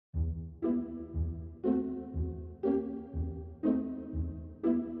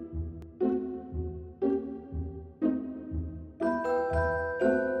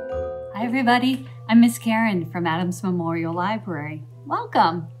everybody. I'm Miss Karen from Adams Memorial Library.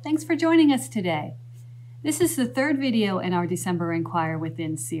 Welcome. Thanks for joining us today. This is the third video in our December Inquire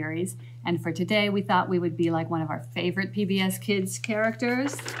Within series, and for today we thought we would be like one of our favorite PBS Kids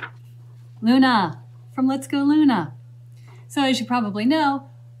characters, Luna from Let's Go Luna. So as you probably know,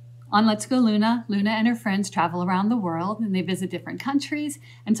 on Let's Go Luna, Luna and her friends travel around the world and they visit different countries,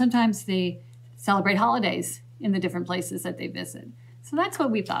 and sometimes they celebrate holidays in the different places that they visit. So that's what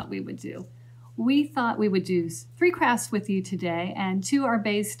we thought we would do. We thought we would do 3 crafts with you today, and 2 are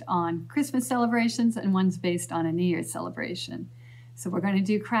based on Christmas celebrations and one's based on a New Year's celebration. So we're going to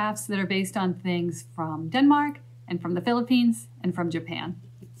do crafts that are based on things from Denmark and from the Philippines and from Japan.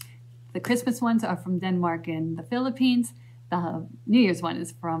 The Christmas ones are from Denmark and the Philippines. The New Year's one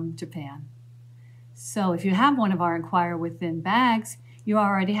is from Japan. So if you have one of our Inquire Within bags, you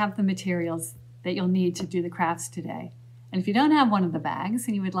already have the materials that you'll need to do the crafts today. And if you don't have one of the bags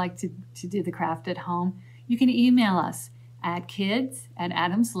and you would like to do the craft at home, you can email us at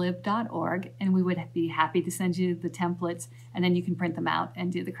kids@adamslib.org, and we would be happy to send you the templates, and then you can print them out and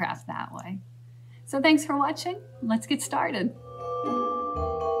do the craft that way. So thanks for watching. Let's get started.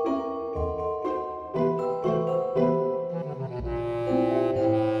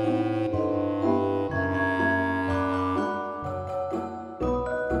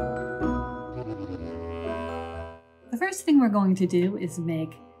 The first thing we're going to do is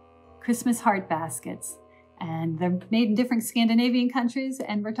make Christmas heart baskets, and they're made in different Scandinavian countries,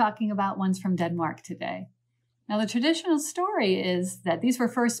 and we're talking about ones from Denmark today. Now the traditional story is that these were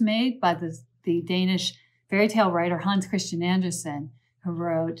first made by the Danish fairy tale writer Hans Christian Andersen, who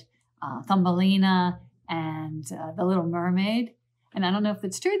wrote Thumbelina and The Little Mermaid. And I don't know if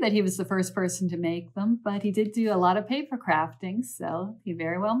it's true that he was the first person to make them, but he did do a lot of paper crafting, so he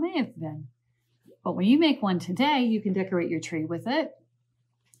very well may have been. But when you make one today, you can decorate your tree with it.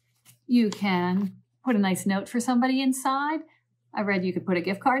 You can put a nice note for somebody inside. I read you could put a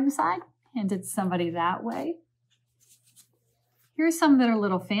gift card inside, hand it to somebody that way. Here's some that are a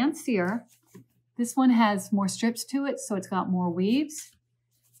little fancier. This one has more strips to it, so it's got more weaves.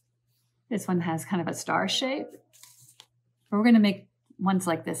 This one has kind of a star shape. But we're going to make ones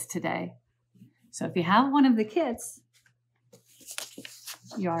like this today. So if you have one of the kits,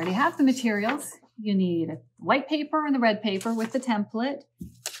 you already have the materials. You need a white paper and the red paper with the template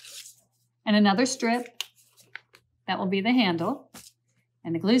and another strip. That will be the handle.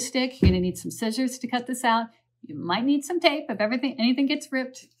 And the glue stick. You're going to need some scissors to cut this out. You might need some tape. If anything gets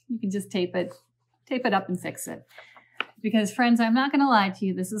ripped, you can just tape it up and fix it. Because friends, I'm not going to lie to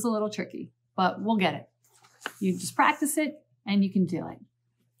you, this is a little tricky, but we'll get it. You just practice it and you can do it.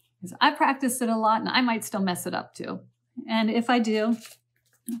 Because I practiced it a lot and I might still mess it up too. And if I do,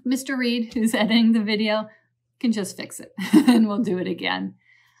 Mr. Reed, who's editing the video, can just fix it and we'll do it again.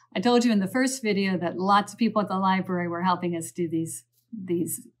 I told you in the first video that lots of people at the library were helping us do these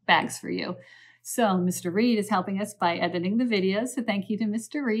bags for you. So Mr. Reed is helping us by editing the videos. So thank you to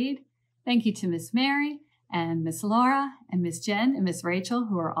Mr. Reed. Thank you to Miss Mary and Miss Laura and Miss Jen and Miss Rachel,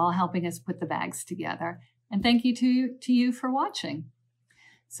 who are all helping us put the bags together. And thank you to you for watching.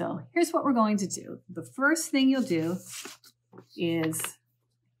 So here's what we're going to do. The first thing you'll do is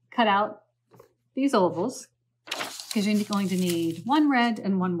cut out these ovals, because you're going to need 1 red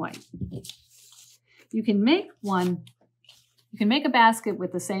and 1 white. You can make a basket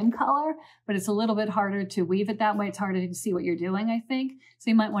with the same color, but it's a little bit harder to weave it that way. It's harder to see what you're doing, I think. So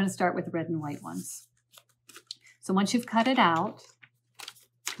you might want to start with the red and white ones. So once you've cut it out,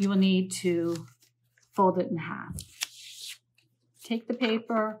 you will need to fold it in half. Take the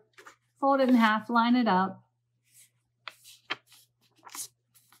paper, fold it in half, line it up.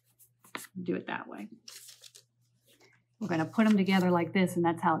 Do it that way. We're going to put them together like this, and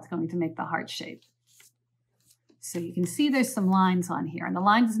that's how it's going to make the heart shape. So you can see there's some lines on here, and the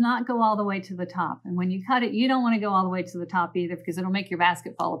line does not go all the way to the top. And when you cut it, you don't want to go all the way to the top either, because it'll make your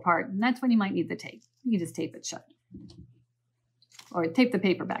basket fall apart, and that's when you might need the tape. You can just tape it shut, or tape the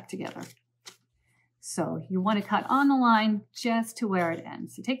paper back together. So you want to cut on the line just to where it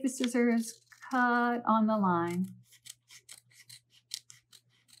ends. So take the scissors, cut on the line,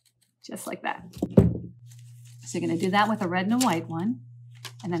 just like that. So you're going to do that with a red and a white one,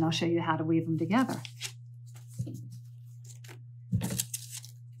 and then I'll show you how to weave them together.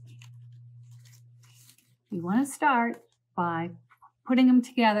 You want to start by putting them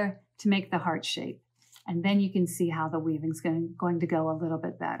together to make the heart shape, and then you can see how the weaving's going to go a little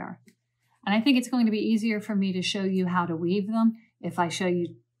bit better. And I think it's going to be easier for me to show you how to weave them if I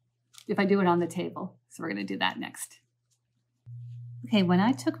do it on the table. So we're going to do that next. Okay, when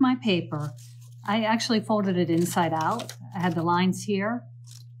I took my paper, I actually folded it inside out. I had the lines here,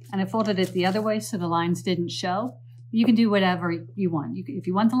 and I folded it the other way so the lines didn't show. You can do whatever you want. If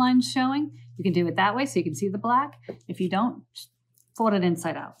you want the lines showing, you can do it that way so you can see the black. If you don't, fold it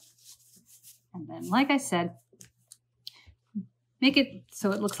inside out. And then, like I said, make it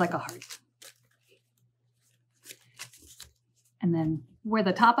so it looks like a heart. And then where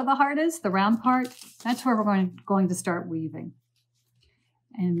the top of the heart is, the round part, that's where we're going to start weaving.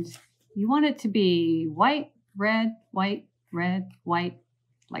 And you want it to be white, red, white,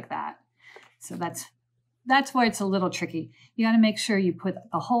 like that. So that's why it's a little tricky. You got to make sure you put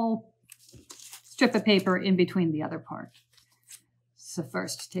a whole strip of paper in between the other part. So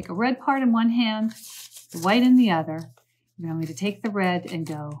first, take a red part in one hand, the white in the other. You're going to take the red and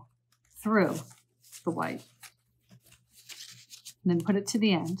go through the white. And then put it to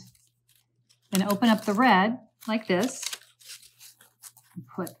the end. Then open up the red like this. And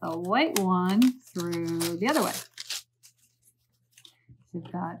put the white one through the other way. So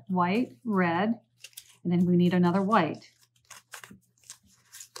we've got white, red, and then we need another white.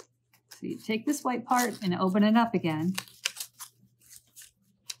 So you take this white part and open it up again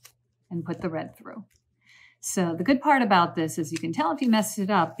and put the red through. So the good part about this is you can tell if you messed it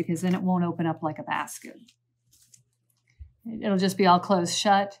up because then it won't open up like a basket. It'll just be all closed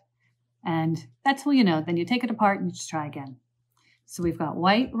shut, and that's when you know. Then you take it apart and you just try again. So we've got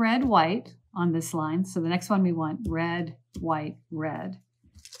white, red, white on this line. So the next one we want red, white, red.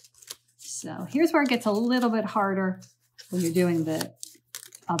 So here's where it gets a little bit harder when you're doing the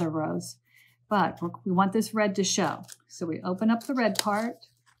other rows. But we want this red to show. So we open up the red part,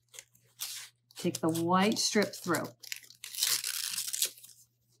 take the white strip through,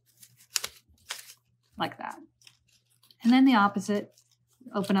 like that. And then the opposite,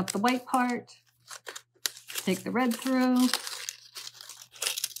 open up the white part, take the red through,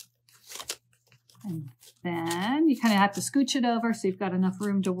 and then you kind of have to scooch it over so you've got enough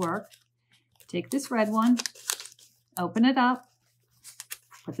room to work. Take this red one, open it up,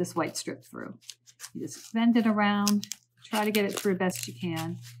 put this white strip through. You just bend it around, try to get it through best you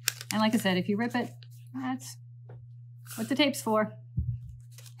can. And like I said, if you rip it, that's what the tape's for.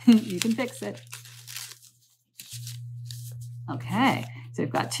 You can fix it. Okay, so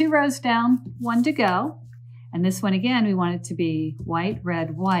we've got 2 rows down, 1 to go. And this one again, we want it to be white,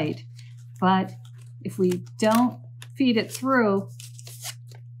 red, white. But if we don't feed it through,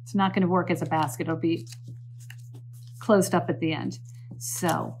 it's not going to work as a basket. It'll be closed up at the end.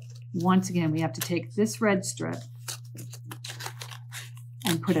 So once again, we have to take this red strip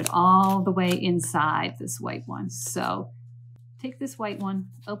and put it all the way inside this white one. So take this white one,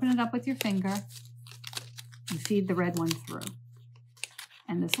 open it up with your finger, and feed the red one through.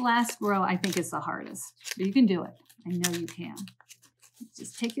 And this last row, I think, is the hardest. But you can do it. I know you can.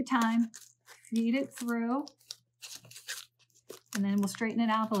 Just take your time, feed it through, and then we'll straighten it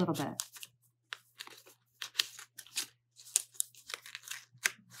out a little bit.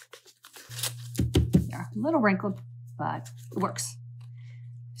 They're a little wrinkled, but it works.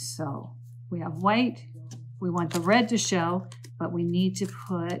 So we have white. We want the red to show, but we need to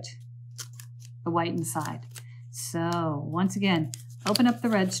put the white inside. So once again, open up the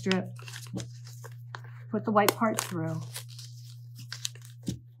red strip, put the white part through,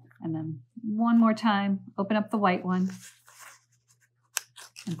 and then one more time, open up the white one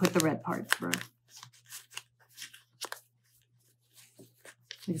and put the red part through.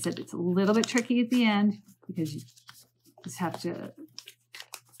 Like I said, it's a little bit tricky at the end because you just have to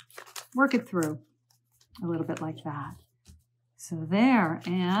work it through a little bit like that. So there,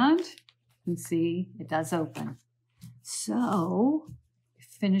 and you can see it does open. So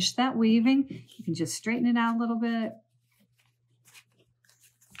finish that weaving. You can just straighten it out a little bit.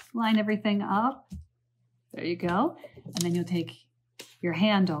 Line everything up. There you go. And then you'll take your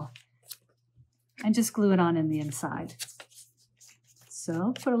handle and just glue it on in the inside.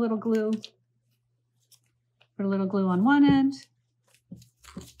 So put a little glue on one end.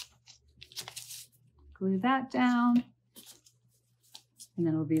 Glue that down. And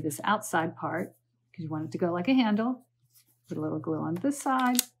then it'll be this outside part because you want it to go like a handle. Put a little glue on this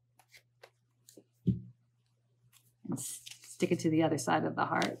side and stick it to the other side of the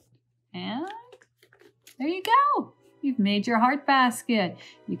heart. And there you go. You've made your heart basket.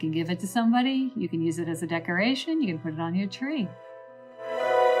 You can give it to somebody. You can use it as a decoration. You can put it on your tree.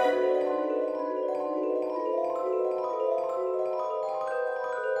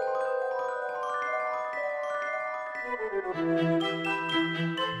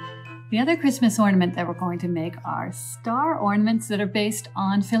 The other Christmas ornament that we're going to make are star ornaments that are based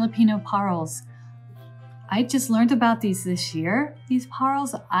on Filipino parals. I just learned about these this year. These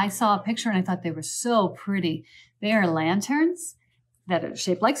parals, I saw a picture and I thought they were so pretty. They are lanterns that are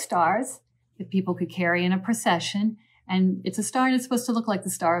shaped like stars that people could carry in a procession. And it's a star and it's supposed to look like the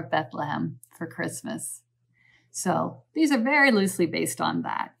Star of Bethlehem for Christmas. So these are very loosely based on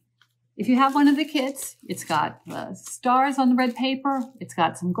that. If you have one of the kits, it's got the stars on the red paper, it's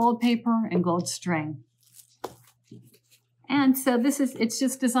got some gold paper and gold string. And so it's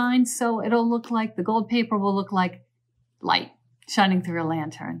just designed so it'll look like, the gold paper will look like light shining through a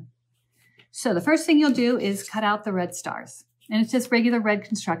lantern. So the first thing you'll do is cut out the red stars. And it's just regular red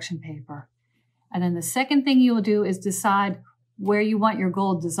construction paper. And then the second thing you will do is decide where you want your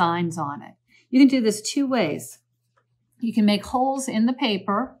gold designs on it. You can do this two ways. You can make holes in the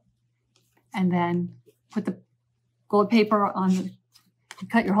paper and then put the gold paper on,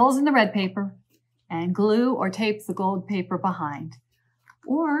 cut your holes in the red paper and glue or tape the gold paper behind.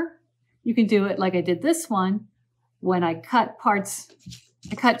 Or you can do it like I did this one when I cut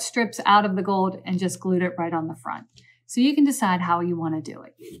strips out of the gold and just glued it right on the front. So you can decide how you want to do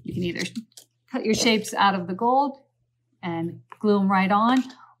it. You can either cut your shapes out of the gold and glue them right on,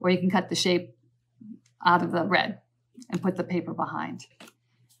 or you can cut the shape out of the red and put the paper behind.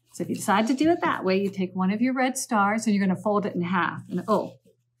 So if you decide to do it that way, you take one of your red stars and you're going to fold it in half. And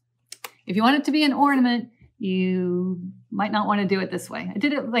if you want it to be an ornament, you might not want to do it this way. I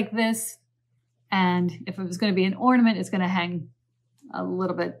did it like this, and if it was going to be an ornament, it's going to hang a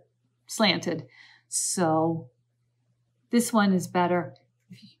little bit slanted. So this one is better.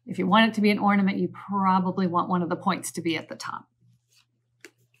 If you want it to be an ornament, you probably want one of the points to be at the top,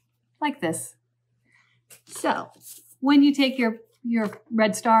 like this. So when you take your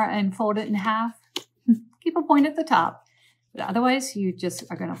red star and fold it in half, keep a point at the top. But otherwise, you just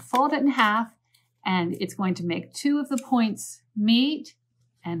are going to fold it in half, and it's going to make two of the points meet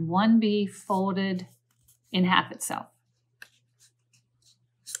and one be folded in half itself.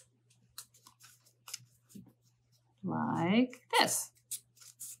 Like this.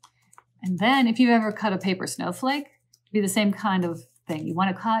 And then if you've ever cut a paper snowflake, it'd be the same kind of thing. You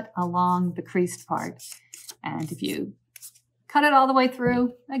want to cut along the creased part. And if you cut it all the way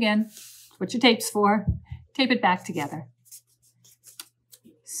through, again, what your tape's for, tape it back together.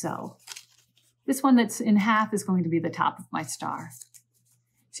 So this one that's in half is going to be the top of my star.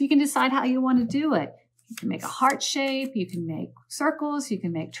 So you can decide how you want to do it. You can make a heart shape, you can make circles, you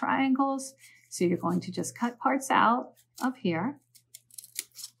can make triangles. So you're going to just cut parts out of here.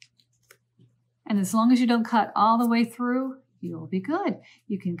 And as long as you don't cut all the way through, you'll be good.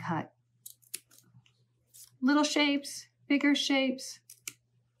 You can cut little shapes, bigger shapes,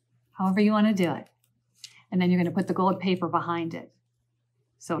 however you want to do it. And then you're going to put the gold paper behind it,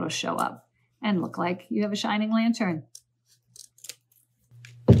 so it'll show up and look like you have a shining lantern.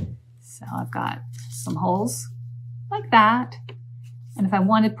 So I've got some holes like that. And if I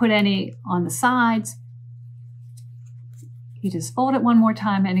want to put any on the sides, you just fold it one more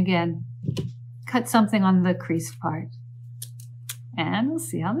time and again, cut something on the creased part. And we'll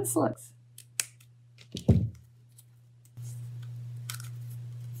see how this looks.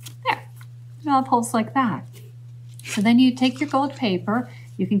 There. I'll have holes like that. So then you take your gold paper,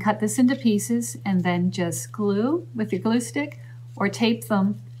 you can cut this into pieces and then just glue with your glue stick or tape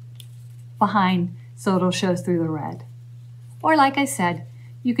them behind so it'll show through the red. Or like I said,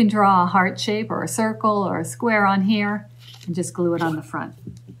 you can draw a heart shape or a circle or a square on here and just glue it on the front.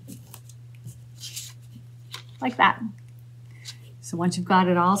 Like that. So once you've got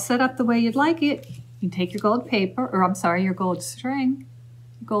it all set up the way you'd like it, you can take your gold paper, or I'm sorry, your gold string,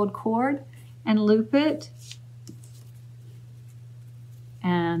 gold cord, and loop it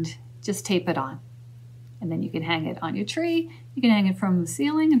and just tape it on. And then you can hang it on your tree, you can hang it from the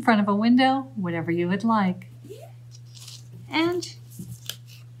ceiling, in front of a window, whatever you would like. And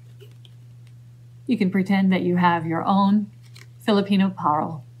you can pretend that you have your own Filipino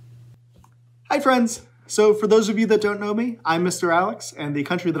parol. Hi friends! So for those of you that don't know me, I'm Mr. Alex, and the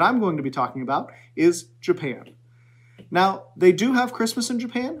country that I'm going to be talking about is Japan. Now, they do have Christmas in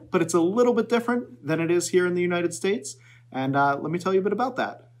Japan, but it's a little bit different than it is here in the United States, and let me tell you a bit about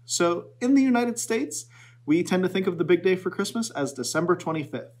that. So in the United States, we tend to think of the big day for Christmas as December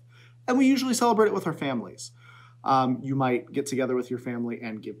 25th, and we usually celebrate it with our families. You might get together with your family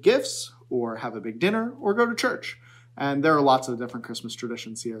and give gifts, or have a big dinner, or go to church. And there are lots of different Christmas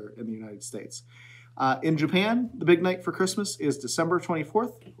traditions here in the United States. In Japan, the big night for Christmas is December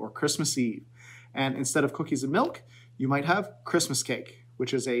 24th, or Christmas Eve. And instead of cookies and milk, you might have Christmas cake,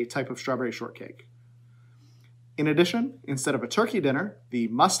 which is a type of strawberry shortcake. In addition, instead of a turkey dinner, the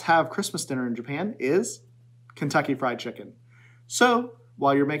must-have Christmas dinner in Japan is Kentucky Fried Chicken. So,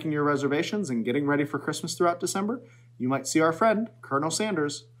 while you're making your reservations and getting ready for Christmas throughout December, you might see our friend, Colonel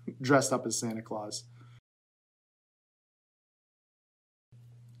Sanders, dressed up as Santa Claus.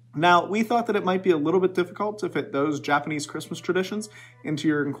 Now, we thought that it might be a little bit difficult to fit those Japanese Christmas traditions into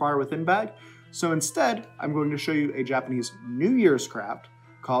your Inquire Within bag, so instead, I'm going to show you a Japanese New Year's craft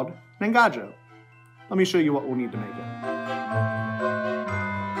called Nengajo. Let me show you what we'll need to make it.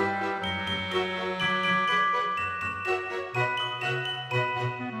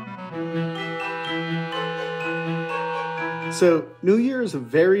 So, New Year is a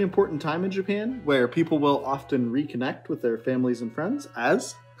very important time in Japan where people will often reconnect with their families and friends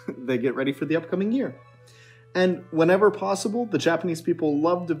as they get ready for the upcoming year. And whenever possible, the Japanese people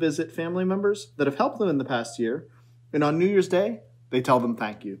love to visit family members that have helped them in the past year, and on New Year's Day, they tell them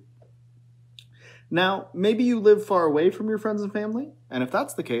thank you. Now, maybe you live far away from your friends and family, and if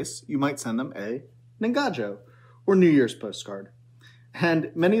that's the case, you might send them a Nengajo, or New Year's postcard.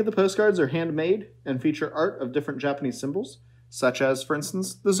 And many of the postcards are handmade and feature art of different Japanese symbols, such as, for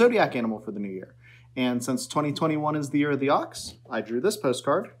instance, the zodiac animal for the new year. And since 2021 is the year of the ox, I drew this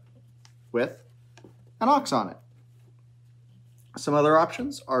postcard with an ox on it. Some other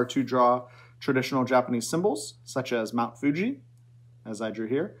options are to draw traditional Japanese symbols, such as Mount Fuji, as I drew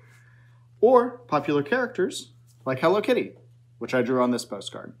here, or popular characters like Hello Kitty, which I drew on this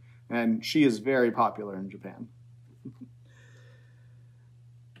postcard. And she is very popular in Japan.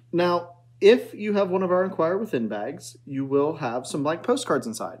 Now, if you have one of our Inquire Within bags, you will have some blank postcards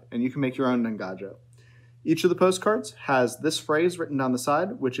inside, and you can make your own Nengajo. Each of the postcards has this phrase written down the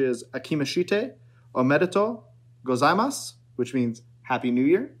side, which is Akimashite Omedetou gozaimasu, which means Happy New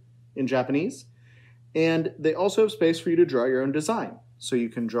Year in Japanese. And they also have space for you to draw your own design. So you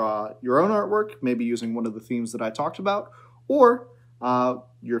can draw your own artwork, maybe using one of the themes that I talked about, or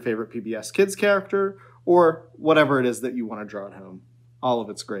your favorite PBS Kids character, or whatever it is that you want to draw at home. All of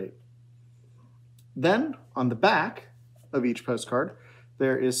it's great. Then, on the back of each postcard,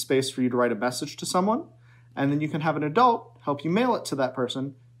 there is space for you to write a message to someone, and then you can have an adult help you mail it to that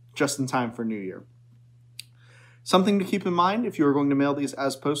person just in time for New Year. Something to keep in mind if you are going to mail these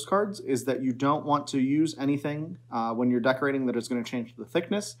as postcards is that you don't want to use anything when you're decorating that is going to change the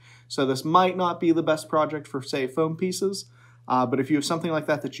thickness. So this might not be the best project for, say, foam pieces, but if you have something like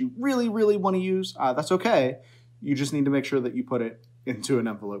that that you really, really want to use, that's okay. You just need to make sure that you put it into an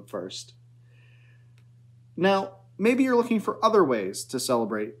envelope first. Now, maybe you're looking for other ways to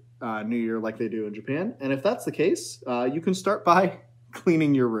celebrate New Year like they do in Japan, and if that's the case, you can start by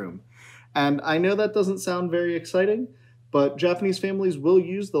cleaning your room. And I know that doesn't sound very exciting, but Japanese families will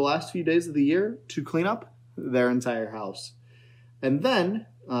use the last few days of the year to clean up their entire house. And then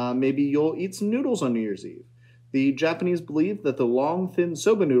maybe you'll eat some noodles on New Year's Eve. The Japanese believe that the long, thin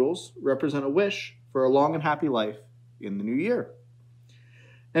soba noodles represent a wish for a long and happy life in the new year.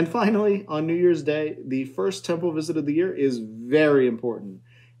 And finally, on New Year's Day, the first temple visit of the year is very important.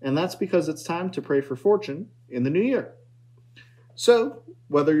 And that's because it's time to pray for fortune in the new year. So,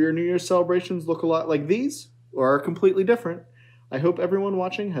 whether your New Year's celebrations look a lot like these or are completely different, I hope everyone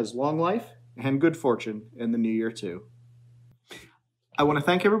watching has long life and good fortune in the new year too. I want to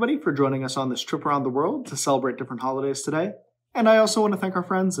thank everybody for joining us on this trip around the world to celebrate different holidays today. And I also want to thank our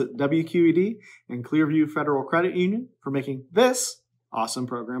friends at WQED and Clearview Federal Credit Union for making this awesome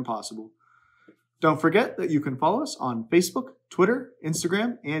program possible. Don't forget that you can follow us on Facebook, Twitter,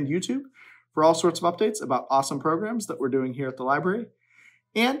 Instagram, and YouTube for all sorts of updates about awesome programs that we're doing here at the library.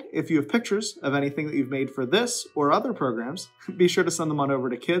 And if you have pictures of anything that you've made for this or other programs, be sure to send them on over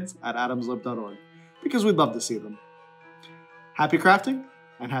to kids@adamslib.org because we'd love to see them. Happy crafting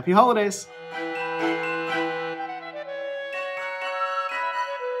and happy holidays!